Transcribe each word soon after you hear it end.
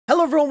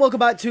Hello everyone, welcome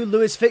back to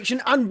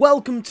LewisFiction and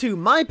welcome to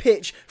my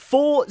pitch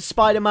for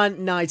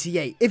Spider-Man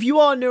 98. If you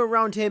are new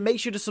around here, make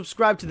sure to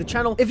subscribe to the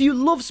channel. If you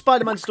love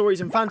Spider-Man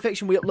stories and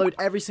fanfiction, we upload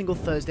every single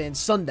Thursday and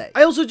Sunday.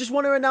 I also just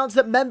want to announce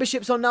that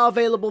memberships are now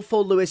available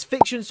for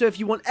LewisFiction, so if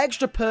you want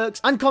extra perks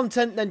and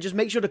content, then just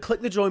make sure to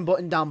click the join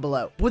button down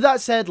below. With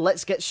that said,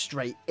 let's get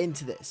straight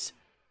into this.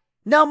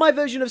 Now, my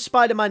version of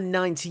Spider-Man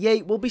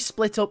 98 will be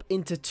split up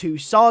into two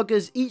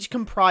sagas, each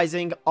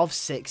comprising of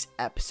 6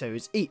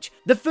 episodes each.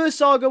 The first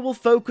saga will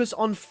focus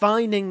on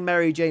finding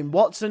Mary Jane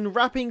Watson,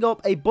 wrapping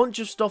up a bunch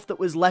of stuff that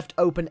was left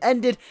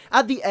open-ended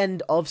at the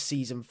end of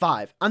Season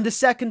 5. And the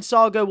second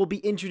saga will be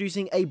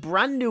introducing a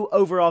brand new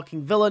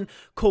overarching villain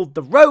called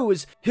the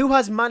Rose, who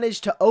has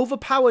managed to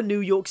overpower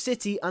New York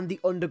City and the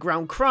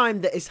underground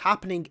crime that is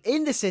happening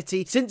in the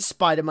city since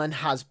Spider-Man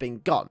has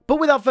been gone.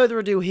 But without further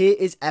ado, here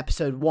is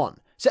Episode 1.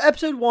 So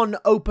episode 1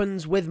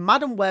 opens with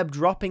Madam Web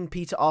dropping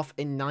Peter off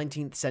in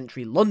 19th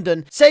century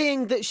London,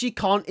 saying that she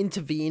can't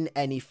intervene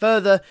any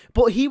further,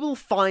 but he will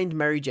find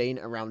Mary Jane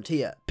around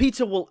here.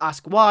 Peter will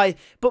ask why,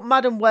 but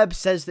Madam Web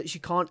says that she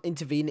can't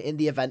intervene in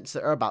the events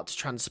that are about to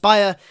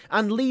transpire,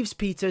 and leaves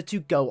Peter to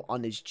go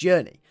on his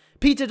journey.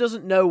 Peter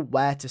doesn't know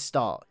where to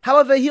start.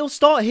 However, he'll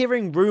start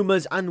hearing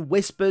rumours and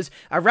whispers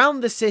around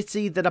the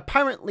city that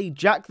apparently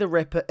Jack the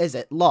Ripper is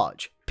at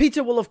large.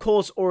 Peter will of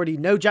course already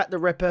know Jack the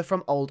Ripper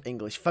from Old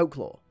English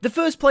folklore. The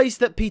first place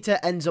that Peter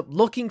ends up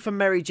looking for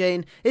Mary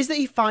Jane is that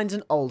he finds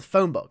an old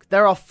phone book.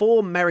 There are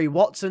 4 Mary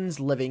Watsons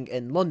living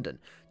in London.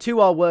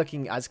 2 are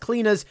working as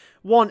cleaners,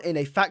 1 in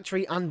a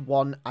factory and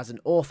 1 as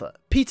an author.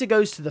 Peter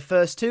goes to the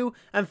first 2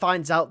 and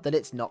finds out that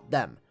it's not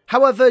them.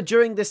 However,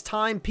 during this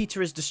time,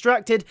 Peter is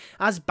distracted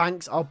as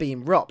banks are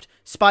being robbed.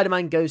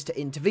 Spider-Man goes to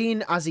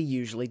intervene, as he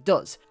usually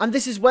does. And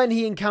this is when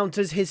he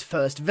encounters his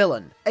first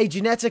villain, a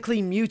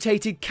genetically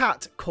mutated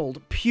cat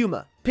called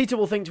Puma. Peter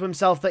will think to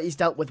himself that he's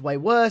dealt with way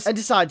worse and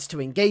decides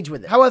to engage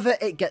with it. However,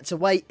 it gets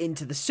away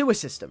into the sewer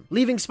system,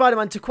 leaving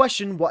Spider-Man to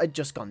question what had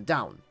just gone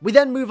down. We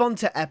then move on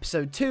to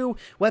episode 2,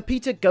 where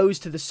Peter goes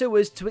to the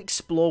sewers to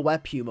explore where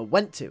Puma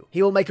went to.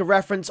 He will make a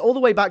reference all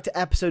the way back to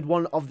episode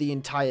 1 of the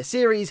entire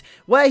series,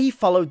 where he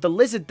followed the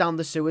lizard down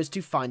the sewers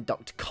to find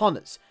Dr.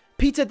 Connors.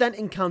 Peter then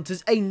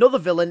encounters another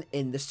villain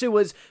in the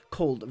sewers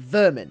called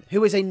Vermin,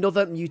 who is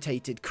another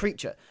mutated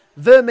creature.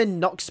 Vermin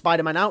knocks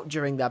Spider-Man out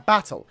during their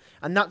battle,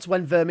 and that's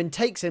when Vermin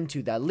takes him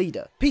to their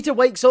leader. Peter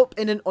wakes up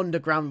in an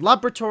underground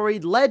laboratory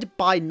led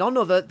by none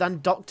other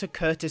than Dr.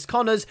 Curtis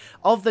Connors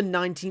of the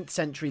 19th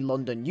century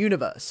London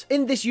universe.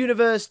 In this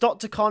universe,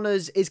 Dr.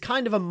 Connors is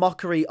kind of a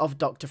mockery of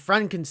Dr.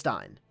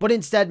 Frankenstein, but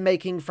instead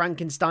making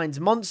Frankenstein's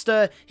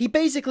monster, he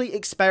basically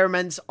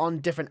experiments on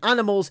different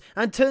animals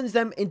and turns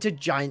them into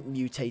giant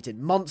mutated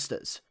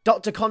monsters.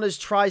 Dr. Connors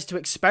tries to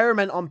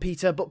experiment on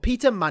Peter, but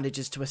Peter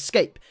manages to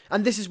escape,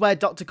 and this is where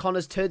Dr.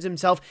 Connors turns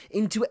himself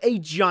into a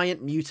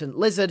giant mutant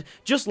lizard,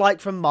 just like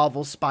from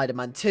Marvel's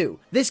Spider-Man 2.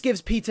 This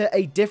gives Peter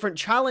a different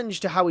challenge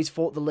to how he's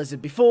fought the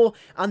lizard before,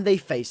 and they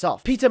face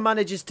off. Peter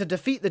manages to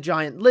defeat the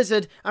giant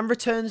lizard and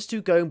returns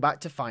to going back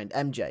to find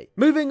MJ.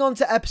 Moving on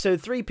to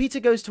episode 3, Peter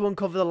goes to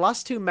uncover the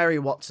last 2 Mary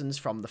Watsons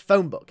from the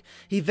phone book.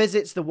 He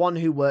visits the one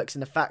who works in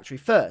the factory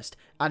first,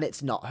 and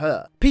it's not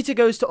her. Peter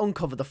goes to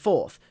uncover the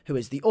 4th, who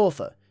is the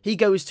author. He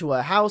goes to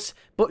her house,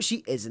 but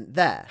she isn't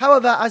there.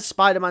 However, as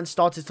Spider-Man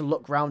started to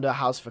look round her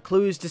house for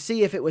clues to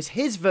see if it was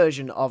his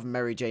version of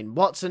Mary Jane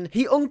Watson,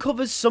 he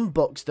uncovers some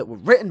books that were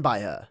written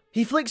by her.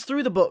 He flicks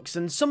through the books,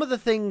 and some of the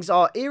things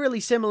are eerily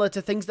similar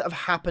to things that have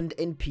happened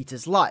in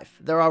Peter's life.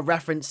 There are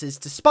references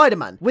to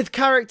Spider-Man, with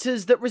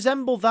characters that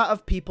resemble that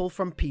of people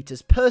from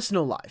Peter's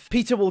personal life.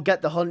 Peter will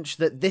get the hunch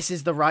that this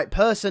is the right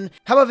person,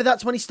 however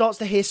that's when he starts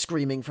to hear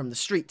screaming from the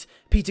street.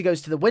 Peter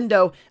goes to the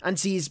window and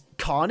sees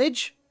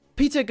Carnage?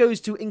 Peter goes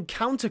to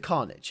encounter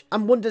Carnage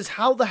and wonders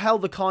how the hell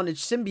the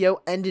Carnage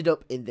symbiote ended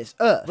up in this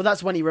Earth. But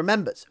that's when he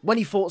remembers. When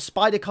he fought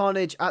Spider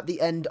Carnage at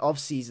the end of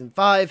Season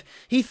 5,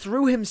 he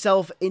threw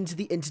himself into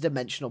the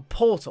interdimensional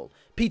portal.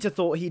 Peter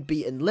thought he'd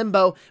be in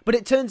limbo, but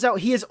it turns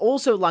out he has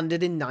also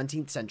landed in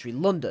 19th century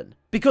London.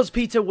 Because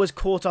Peter was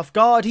caught off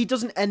guard, he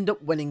doesn't end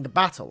up winning the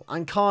battle,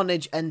 and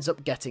Carnage ends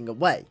up getting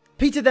away.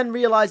 Peter then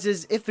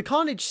realizes if the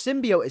Carnage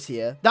symbiote is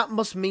here, that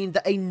must mean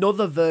that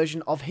another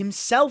version of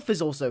himself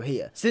is also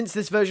here, since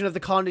this version of the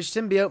Carnage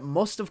symbiote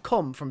must have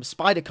come from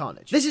Spider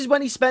Carnage. This is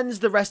when he spends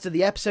the rest of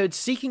the episode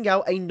seeking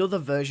out another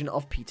version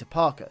of Peter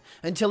Parker,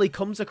 until he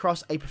comes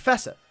across a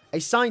professor, a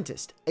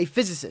scientist, a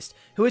physicist,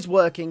 who is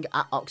working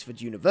at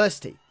Oxford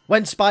University.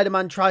 When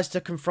Spider-Man tries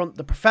to confront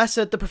the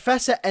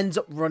professor ends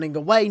up running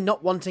away,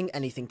 not wanting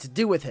anything to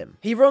do with him.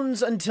 He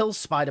runs until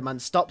Spider-Man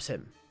stops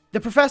him. The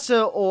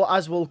professor, or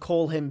as we'll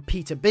call him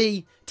Peter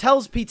B,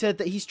 tells Peter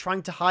that he's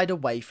trying to hide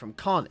away from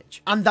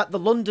Carnage, and that the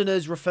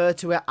Londoners refer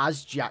to it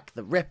as Jack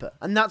the Ripper.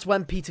 And that's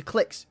when Peter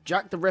clicks.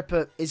 Jack the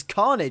Ripper is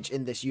Carnage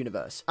in this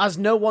universe, as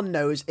no one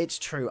knows its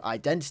true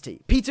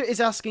identity. Peter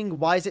is asking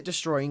why is it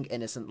destroying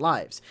innocent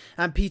lives,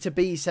 and Peter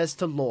B says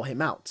to lure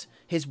him out,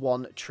 his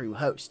one true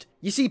host.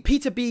 You see,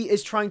 Peter B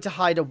is trying to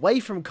hide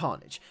away from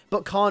Carnage,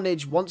 but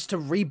Carnage wants to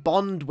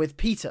rebond with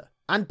Peter.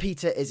 and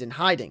Peter is in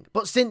hiding.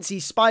 But since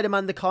he's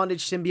Spider-Man, the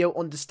Carnage symbiote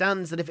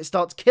understands that if it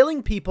starts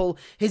killing people,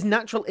 his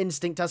natural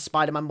instinct as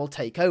Spider-Man will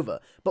take over.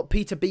 But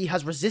Peter B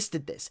has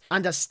resisted this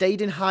and has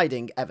stayed in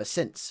hiding ever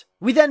since.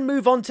 We then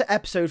move on to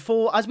episode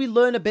 4 as we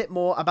learn a bit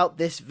more about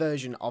this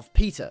version of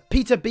Peter.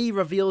 Peter B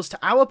reveals to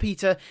our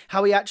Peter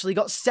how he actually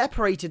got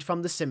separated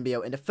from the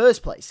symbiote in the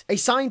first place. A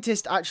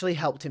scientist actually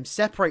helped him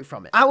separate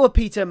from it. Our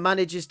Peter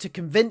manages to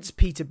convince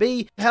Peter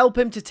B to help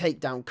him to take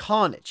down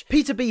Carnage.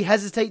 Peter B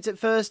hesitates at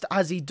first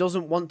as he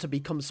doesn't want to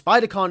become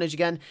Spider-Carnage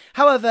again,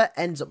 however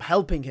ends up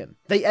helping him.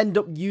 They end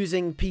up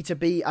using Peter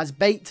B as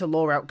bait to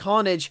lure out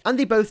Carnage, and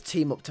they both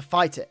team up to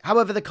fight it.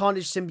 However, the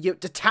Carnage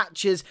symbiote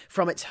detaches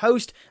from its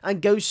host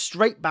and goes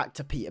straight back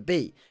to Peter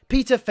B.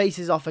 Peter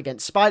faces off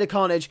against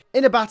Spider-Carnage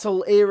in a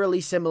battle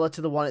eerily similar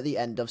to the one at the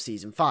end of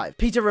Season 5.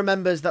 Peter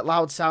remembers that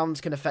loud sounds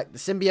can affect the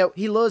symbiote.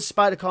 He lures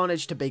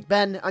Spider-Carnage to Big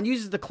Ben and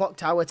uses the clock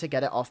tower to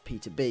get it off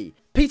Peter B.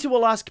 Peter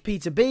will ask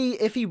Peter B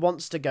if he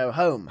wants to go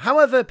home.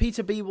 However,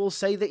 Peter B will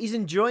say that he's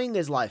enjoying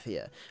his life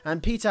here,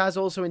 and Peter has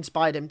also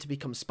inspired him to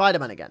become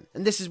Spider-Man again.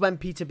 And this is when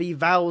Peter B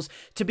vows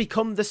to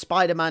become the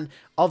Spider-Man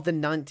of the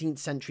 19th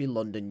century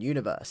London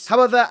universe.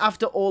 However,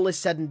 after all is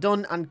said and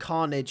done and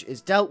Carnage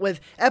is dealt with,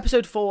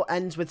 episode 4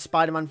 ends with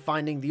Spider-Man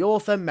finding the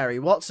author, Mary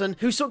Watson,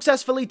 who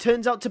successfully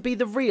turns out to be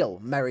the real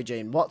Mary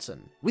Jane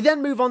Watson. We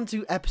then move on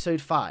to episode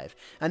 5,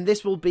 and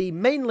this will be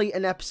mainly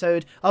an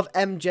episode of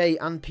MJ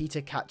and Peter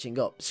catching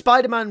up.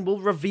 Spider-Man will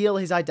reveal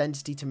his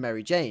identity to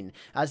Mary Jane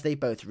as they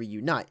both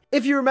reunite.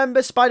 If you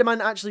remember,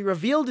 Spider-Man actually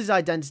revealed his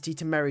identity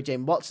to Mary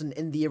Jane Watson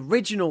in the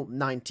original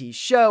 90s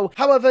show.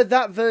 However,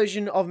 that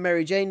version of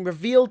Mary Jane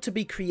revealed to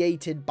be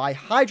created by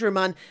Hydro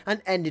Man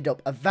and ended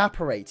up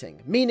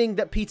evaporating, meaning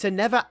that Peter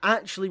never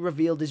actually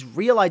revealed his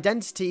real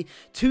identity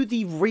to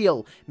the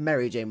real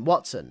Mary Jane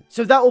Watson.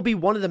 So that will be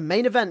one of the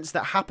main events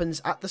that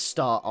happens at the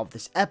start of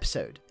this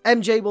episode.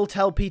 MJ will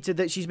tell Peter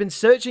that she's been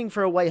searching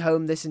for a way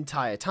home this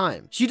entire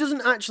time. She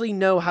doesn't actually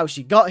know how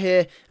she got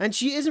here, and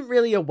she isn't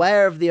really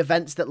aware of the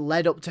events that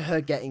led up to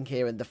her getting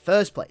here in the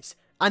first place.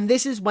 And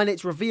this is when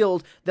it's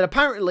revealed that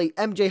apparently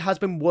MJ has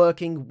been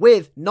working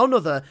with none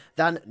other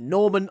than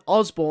Norman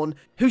Osborn,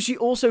 who she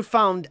also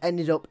found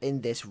ended up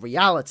in this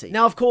reality.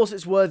 Now, of course,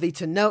 it's worthy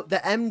to note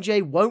that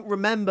MJ won't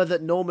remember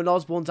that Norman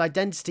Osborn's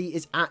identity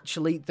is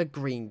actually the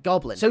Green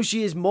Goblin, so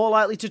she is more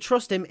likely to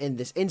trust him in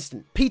this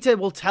instant. Peter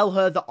will tell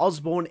her that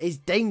Osborn is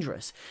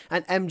dangerous,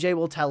 and MJ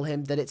will tell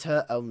him that it's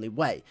her only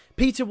way.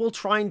 Peter will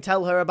try and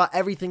tell her about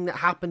everything that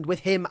happened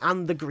with him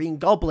and the Green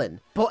Goblin,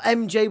 but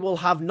MJ will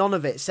have none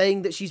of it,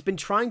 saying that she's been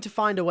trying to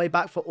find a way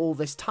back for all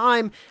this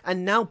time,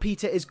 and now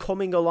Peter is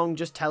coming along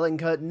just telling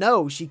her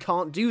no, she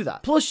can't do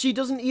that. Plus, she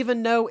doesn't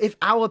even know if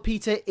our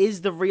Peter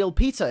is the real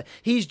Peter.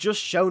 He's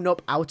just shown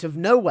up out of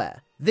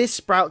nowhere. This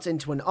sprouts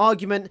into an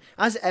argument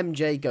as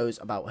MJ goes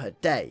about her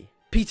day.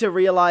 Peter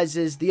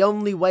realizes the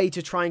only way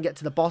to try and get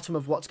to the bottom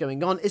of what's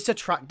going on is to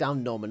track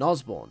down Norman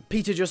Osborn.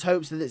 Peter just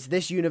hopes that it's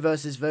this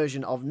universe's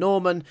version of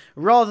Norman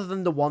rather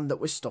than the one that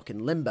was stuck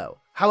in limbo.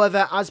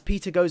 However, as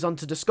Peter goes on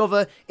to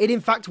discover, it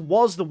in fact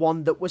was the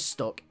one that was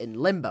stuck in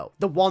limbo,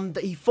 the one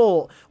that he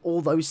fought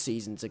all those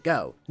seasons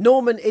ago.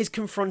 Norman is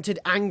confronted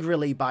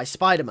angrily by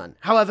Spider-Man.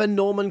 However,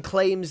 Norman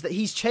claims that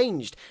he's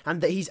changed and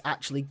that he's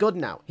actually good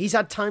now. He's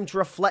had time to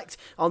reflect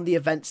on the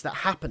events that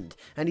happened,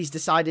 and he's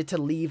decided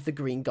to leave the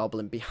Green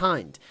Goblin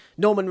behind.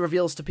 Norman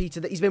reveals to Peter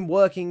that he's been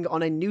working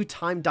on a new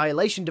time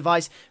dilation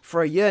device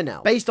for a year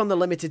now, based on the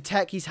limited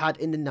tech he's had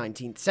in the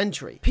 19th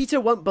century. Peter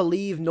won't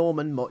believe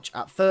Norman much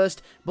at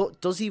first, but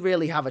does he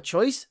really have a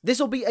choice? This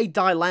will be a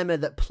dilemma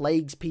that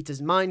plagues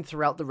Peter's mind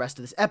throughout the rest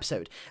of this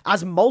episode,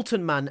 as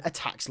Molten Man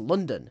attacks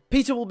London.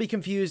 Peter will be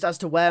confused as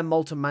to where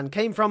Molten Man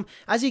came from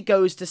as he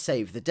goes to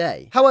save the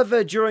day.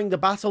 However, during the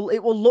battle,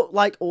 it will look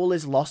like all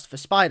is lost for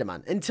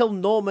Spider-Man, until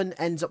Norman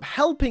ends up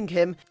helping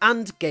him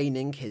and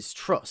gaining his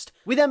trust.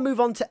 We then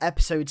move on to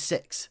episode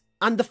 6.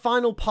 And the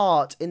final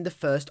part in the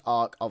first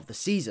arc of the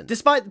season.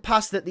 Despite the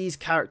past that these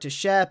characters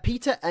share,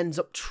 Peter ends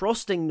up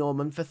trusting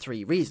Norman for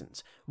 3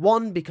 reasons.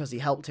 1, because he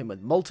helped him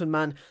with Molten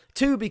Man,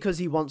 2, because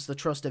he wants the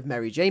trust of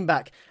Mary Jane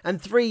back,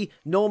 and 3,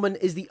 Norman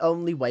is the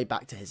only way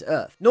back to his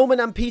Earth. Norman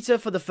and Peter,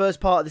 for the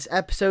first part of this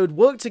episode,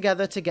 work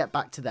together to get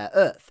back to their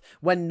Earth,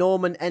 when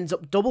Norman ends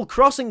up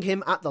double-crossing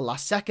him at the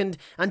last second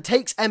and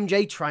takes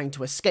MJ trying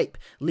to escape,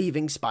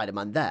 leaving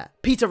Spider-Man there.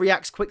 Peter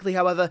reacts quickly,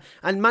 however,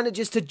 and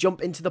manages to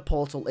jump into the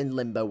portal in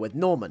limbo with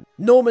Norman.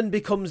 Norman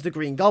becomes the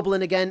Green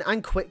Goblin again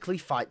and quickly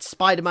fights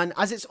Spider-Man,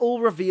 as it's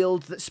all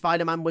revealed that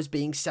Spider-Man was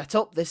being set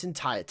up this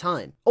entire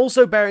time.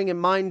 Also bearing in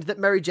mind that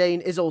Mary Jane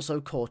is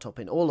also caught up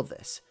in all of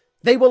this.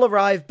 They will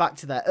arrive back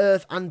to their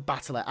Earth and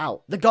battle it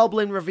out. The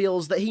Goblin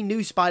reveals that he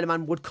knew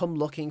Spider-Man would come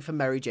looking for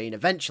Mary Jane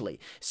eventually,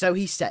 so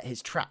he set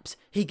his traps.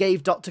 He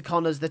gave Dr.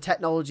 Connors the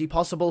technology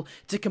possible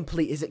to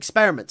complete his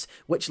experiments,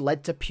 which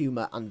led to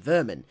Puma and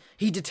Vermin.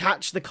 He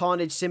detached the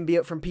Carnage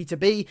symbiote from Peter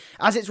B,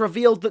 as it's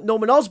revealed that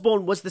Norman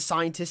Osborn was the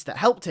scientist that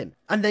helped him,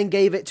 and then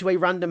gave it to a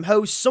random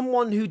host,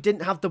 someone who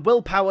didn't have the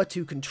willpower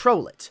to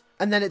control it.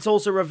 And then it's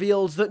also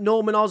revealed that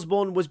Norman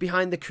Osborn was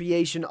behind the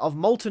creation of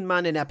Molten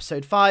Man in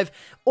episode 5,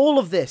 all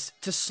of this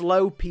to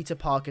slow Peter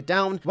Parker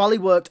down while he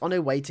worked on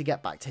a way to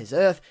get back to his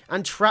Earth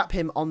and trap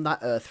him on that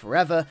Earth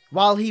forever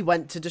while he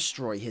went to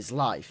destroy his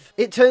life.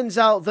 It turns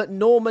out that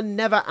Norman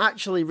never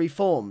actually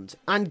reformed,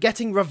 and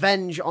getting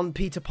revenge on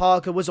Peter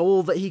Parker was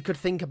all that he could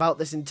think about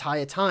this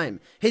entire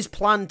time. His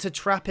plan to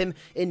trap him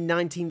in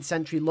 19th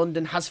century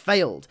London has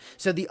failed,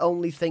 so the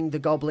only thing the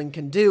Goblin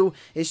can do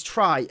is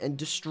try and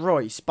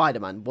destroy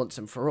Spider-Man once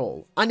and for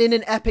all. And in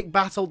an epic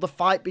battle, the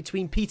fight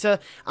between Peter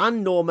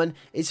and Norman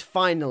is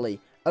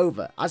finally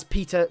over, as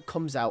Peter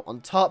comes out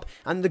on top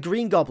and the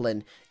Green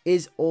Goblin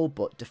is all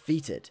but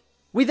defeated.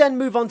 We then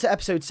move on to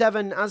episode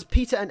 7 as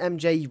Peter and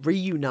MJ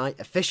reunite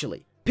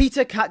officially.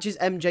 Peter catches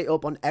MJ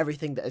up on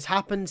everything that has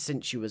happened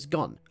since she was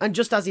gone, and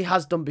just as he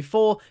has done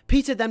before,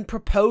 Peter then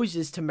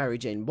proposes to Mary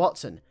Jane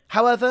Watson.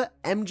 However,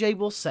 MJ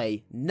will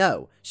say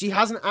no. She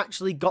hasn't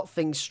actually got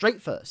things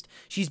straight first.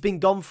 She's been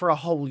gone for a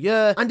whole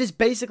year and has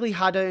basically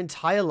had her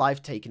entire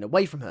life taken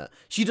away from her.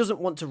 She doesn't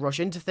want to rush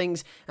into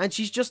things and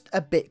she's just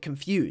a bit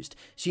confused.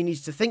 She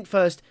needs to think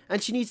first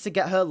and she needs to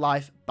get her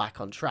life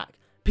back on track.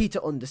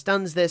 Peter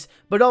understands this,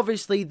 but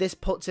obviously this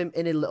puts him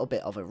in a little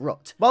bit of a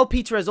rut. While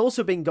Peter has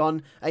also been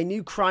gone, a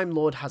new crime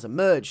lord has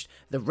emerged,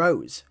 the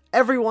Rose.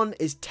 Everyone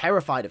is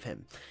terrified of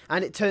him,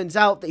 and it turns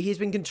out that he's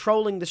been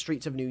controlling the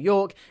streets of New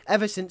York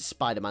ever since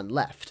Spider-Man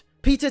left.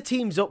 Peter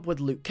teams up with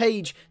Luke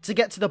Cage to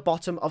get to the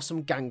bottom of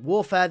some gang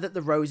warfare that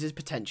the Rose is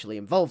potentially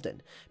involved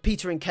in.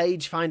 Peter and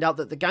Cage find out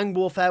that the gang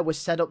warfare was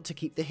set up to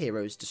keep the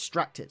heroes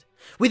distracted.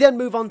 We then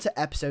move on to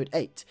episode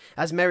 8,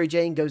 as Mary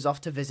Jane goes off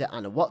to visit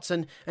Anna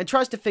Watson and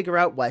tries to figure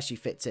out where she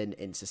fits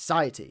in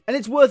society. And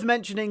it's worth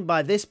mentioning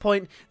by this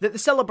point that the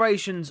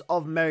celebrations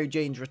of Mary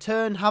Jane's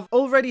return have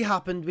already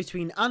happened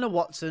between Anna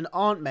Watson,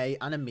 Aunt May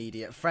and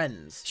immediate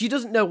friends. She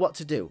doesn't know what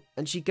to do,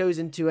 and she goes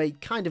into a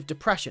kind of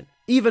depression,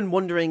 even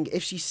wondering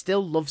if she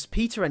still loves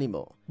Peter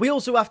anymore. We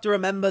also have to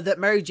remember that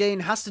Mary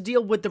Jane has to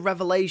deal with the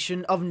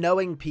revelation of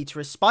knowing Peter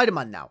as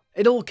Spider-Man now.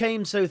 It all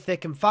came so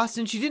thick and fast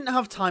and she didn't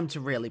have time to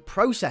really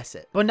process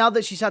it. But now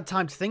that she's had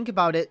time to think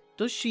about it,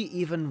 does she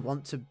even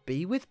want to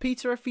be with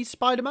Peter if he's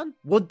Spider-Man?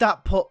 Would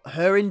that put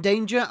her in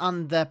danger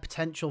and their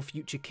potential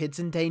future kids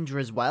in danger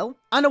as well?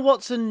 Anna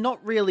Watson,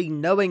 not really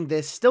knowing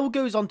this, still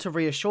goes on to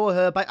reassure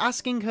her by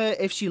asking her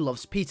if she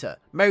loves Peter.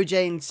 Mary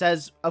Jane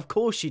says of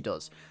course she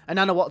does, and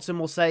Anna Watson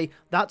will say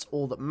that's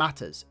all that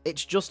matters.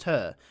 It's just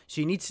her.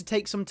 She needs to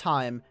take some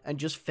time and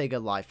just figure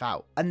life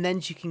out, and then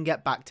she can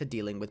get back to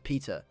dealing with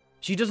Peter.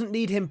 She doesn't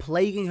need him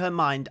plaguing her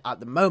mind at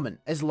the moment.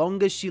 As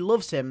long as she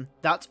loves him,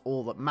 that's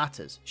all that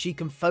matters. She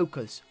can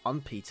focus on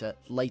Peter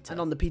later.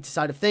 And on the Peter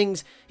side of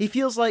things, he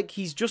feels like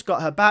he's just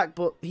got her back,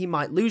 but he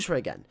might lose her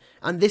again.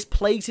 And this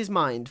plagues his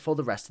mind for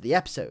the rest of the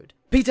episode.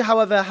 Peter,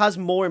 however, has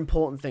more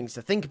important things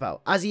to think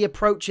about, as he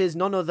approaches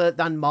none other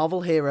than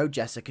Marvel hero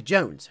Jessica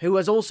Jones, who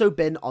has also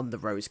been on the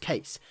Rose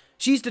case.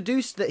 She's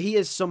deduced that he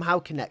is somehow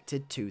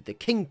connected to the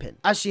Kingpin,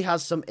 as she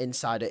has some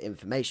insider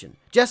information.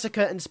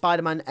 Jessica and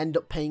Spider-Man end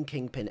up paying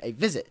Kingpin a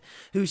visit,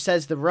 who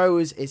says the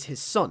Rose is his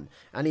son,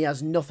 and he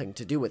has nothing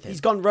to do with him.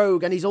 He's gone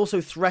rogue, and he's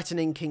also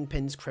threatening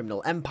Kingpin's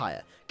criminal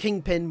empire.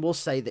 Kingpin will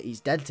say that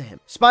he's dead to him.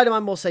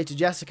 Spider-Man will say to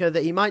Jessica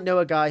that he might know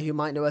a guy who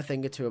might know a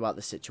thing or two about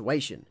the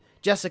situation.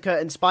 Jessica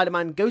and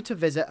Spider-Man go to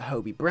visit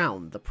Hobie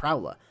Brown, the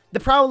Prowler.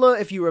 The Prowler,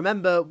 if you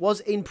remember, was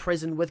in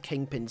prison with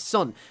Kingpin's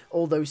son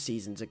all those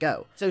seasons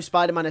ago, so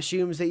Spider-Man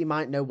assumes that he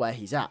might know where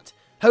he's at.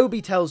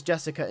 Hobie tells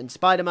Jessica and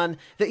Spider-Man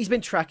that he's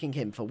been tracking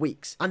him for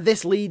weeks, and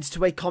this leads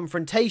to a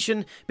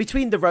confrontation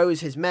between the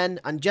Rose, his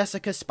men, and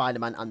Jessica,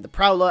 Spider-Man, and the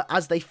Prowler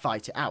as they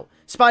fight it out.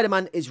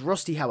 Spider-Man is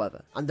rusty,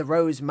 however, and the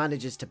Rose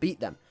manages to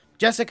beat them.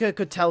 Jessica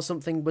could tell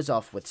something was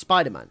off with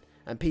Spider-Man,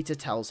 and Peter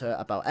tells her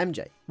about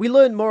MJ. We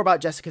learn more about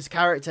Jessica's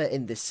character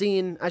in this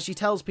scene, as she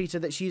tells Peter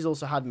that she's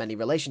also had many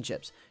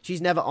relationships.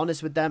 She's never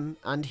honest with them,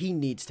 and he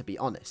needs to be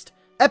honest.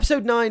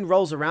 Episode 9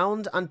 rolls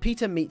around, and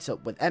Peter meets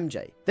up with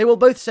MJ. They will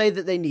both say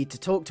that they need to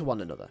talk to one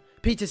another.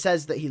 Peter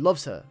says that he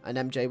loves her, and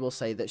MJ will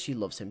say that she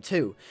loves him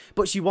too,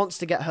 but she wants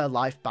to get her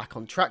life back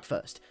on track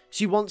first.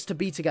 She wants to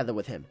be together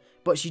with him,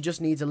 but she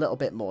just needs a little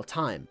bit more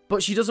time.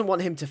 But she doesn't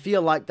want him to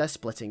feel like they're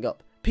splitting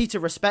up. Peter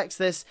respects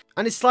this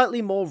and is slightly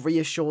more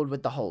reassured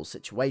with the whole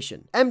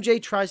situation.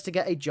 MJ tries to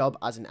get a job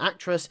as an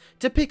actress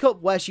to pick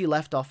up where she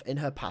left off in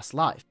her past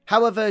life.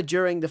 However,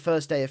 during the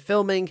first day of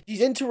filming,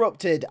 she's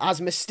interrupted as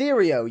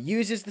Mysterio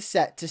uses the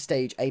set to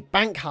stage a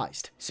bank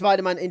heist.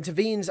 Spider-Man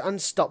intervenes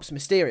and stops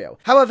Mysterio.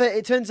 However,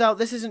 it turns out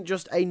this isn't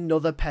just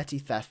another petty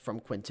theft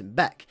from Quentin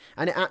Beck,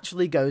 and it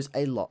actually goes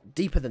a lot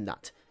deeper than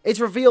that. It's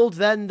revealed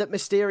then that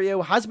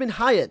Mysterio has been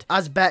hired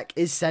as Beck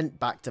is sent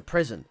back to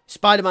prison.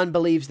 Spider-Man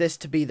believes this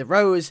to be the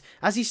Rose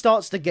as he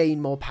starts to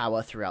gain more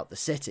power throughout the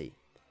city.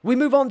 We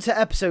move on to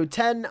episode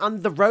 10,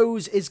 and the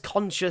Rose is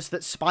conscious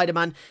that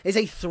Spider-Man is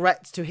a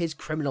threat to his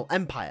criminal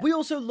empire. We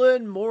also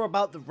learn more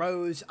about the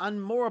Rose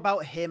and more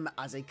about him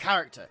as a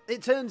character.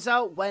 It turns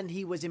out when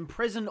he was in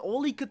prison,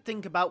 all he could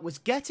think about was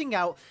getting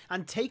out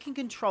and taking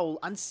control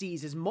and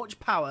seize as much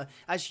power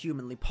as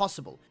humanly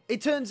possible.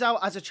 It turns out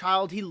as a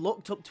child he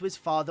looked up to his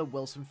father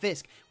Wilson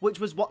Fisk, which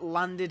was what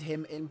landed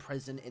him in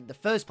prison in the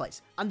first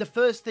place. And the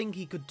first thing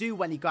he could do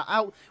when he got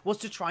out was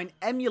to try and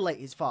emulate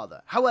his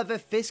father. However,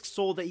 Fisk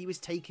saw that he was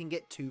taking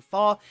it too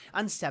far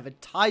and severed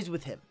ties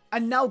with him.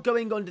 And now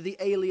going under the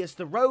alias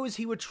The Rose,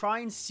 he would try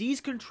and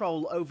seize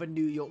control over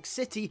New York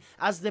City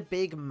as the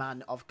big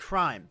man of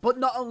crime. But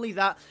not only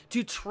that,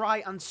 to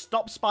try and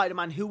stop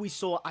Spider-Man, who we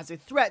saw as a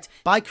threat,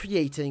 by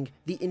creating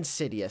the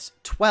Insidious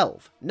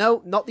 12.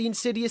 No, not the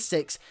Insidious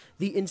 6,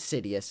 the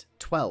Insidious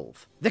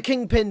 12. The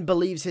Kingpin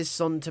believes his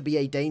son to be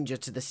a danger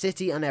to the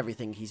city and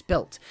everything he's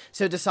built,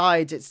 so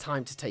decides it's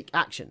time to take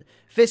action.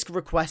 Fisk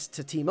requests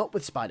to team up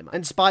with Spider-Man,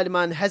 and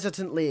Spider-Man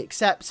hesitantly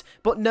accepts,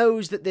 but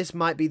knows that this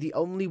might be the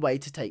only way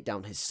to take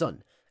down his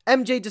son.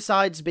 MJ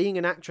decides being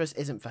an actress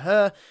isn't for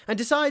her, and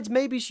decides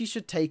maybe she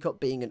should take up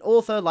being an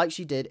author like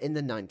she did in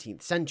the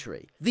 19th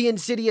century. The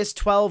Insidious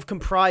 12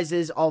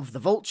 comprises of the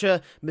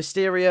Vulture,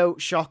 Mysterio,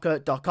 Shocker,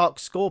 Doc Ock,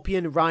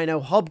 Scorpion,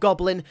 Rhino,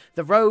 Hobgoblin,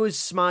 the Rose,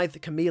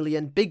 Smythe,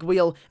 Chameleon, Big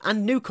Wheel,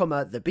 and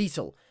newcomer the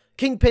Beetle.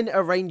 Kingpin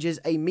arranges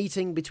a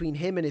meeting between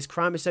him and his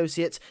crime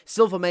associates,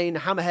 Silvermane,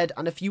 Hammerhead,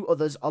 and a few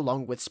others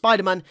along with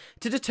Spider-Man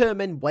to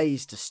determine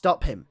ways to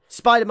stop him.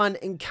 Spider-Man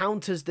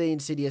encounters the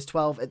Insidious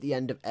 12 at the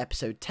end of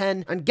episode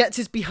 10 and gets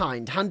his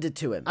behind handed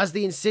to him as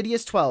the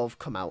Insidious 12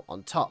 come out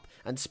on top,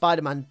 and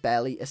Spider-Man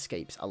barely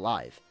escapes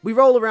alive. We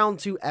roll around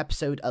to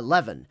episode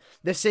 11.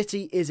 The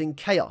city is in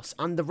chaos,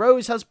 and the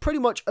Rose has pretty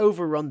much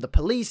overrun the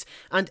police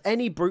and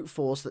any brute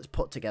force that's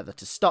put together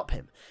to stop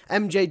him.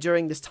 MJ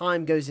during this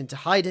time goes into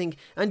hiding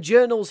and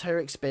journals her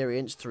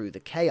experience through the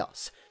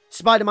chaos.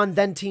 Spider-Man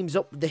then teams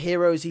up with the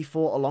heroes he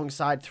fought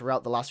alongside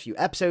throughout the last few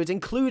episodes,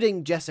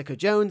 including Jessica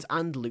Jones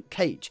and Luke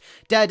Cage.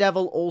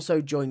 Daredevil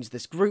also joins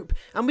this group,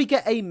 and we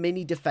get a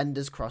mini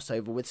Defenders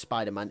crossover with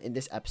Spider-Man in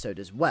this episode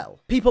as well.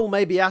 People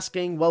may be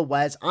asking, well,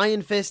 where's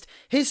Iron Fist?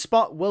 His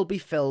spot will be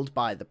filled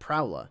by the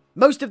Prowler.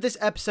 Most of this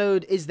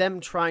episode is them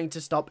trying to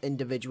stop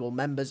individual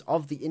members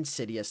of the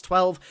Insidious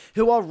 12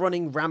 who are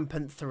running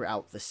rampant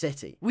throughout the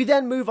city. We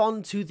then move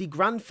on to the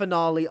grand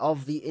finale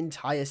of the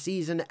entire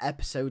season,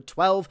 episode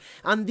 12,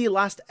 and the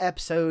last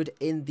episode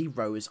in the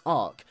Rose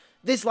arc.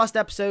 This last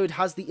episode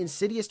has the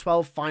Insidious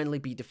 12 finally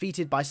be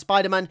defeated by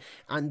Spider-Man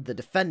and the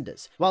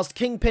Defenders, whilst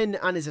Kingpin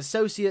and his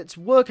associates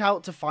work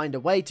out to find a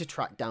way to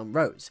track down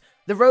Rose.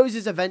 The Rose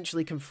is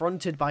eventually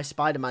confronted by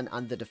Spider-Man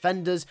and the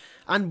Defenders,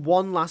 and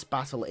one last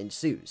battle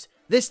ensues.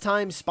 This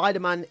time,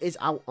 Spider-Man is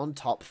out on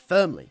top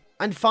firmly.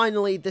 And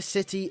finally, the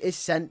city is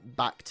sent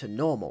back to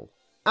normal.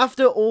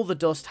 After all the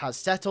dust has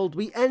settled,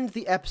 we end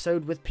the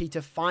episode with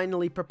Peter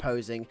finally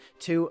proposing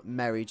to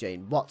Mary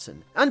Jane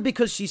Watson. And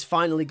because she's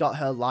finally got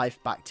her life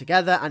back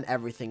together and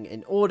everything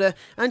in order,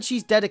 and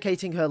she's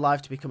dedicating her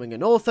life to becoming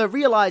an author,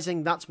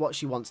 realizing that's what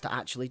she wants to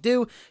actually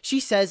do, she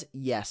says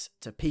yes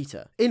to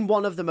Peter, in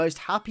one of the most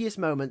happiest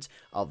moments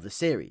of the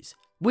series.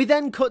 We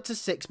then cut to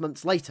 6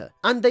 months later,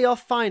 and they are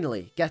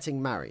finally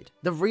getting married.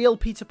 The real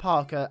Peter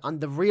Parker and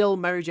the real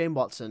Mary Jane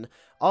Watson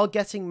are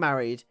getting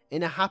married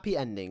in a happy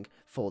ending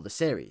for the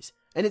series.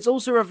 And it's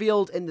also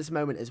revealed in this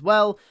moment as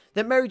well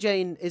that Mary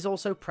Jane is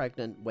also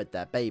pregnant with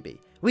their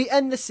baby. We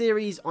end the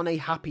series on a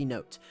happy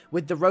note,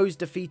 with the Rose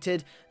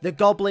defeated, the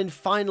Goblin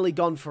finally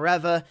gone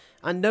forever,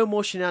 and no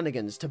more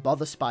shenanigans to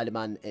bother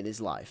Spider-Man in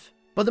his life.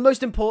 But the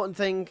most important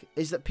thing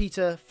is that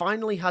Peter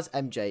finally has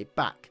MJ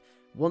back,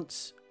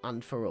 once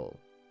and for all.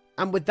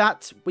 And with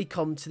that, we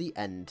come to the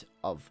end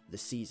of the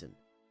season.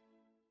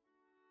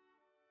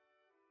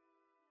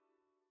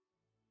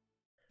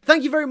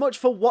 Thank you very much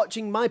for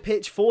watching my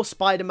pitch for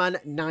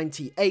Spider-Man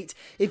 98.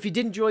 If you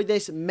did enjoy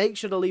this, make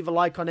sure to leave a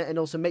like on it, and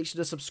also make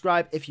sure to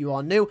subscribe if you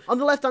are new. On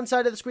the left hand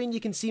side of the screen, you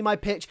can see my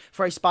pitch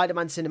for a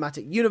Spider-Man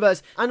cinematic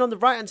universe, and on the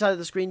right hand side of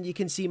the screen, you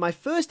can see my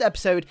first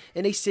episode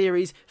in a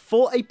series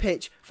for a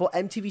pitch for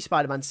MTV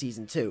Spider-Man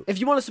Season 2. If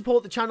you want to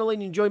support the channel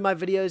and you enjoy my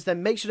videos,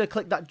 then make sure to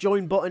click that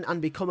join button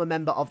and become a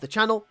member of the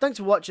channel. Thanks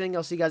for watching,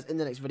 I'll see you guys in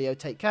the next video,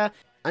 take care,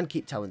 and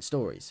keep telling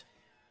stories.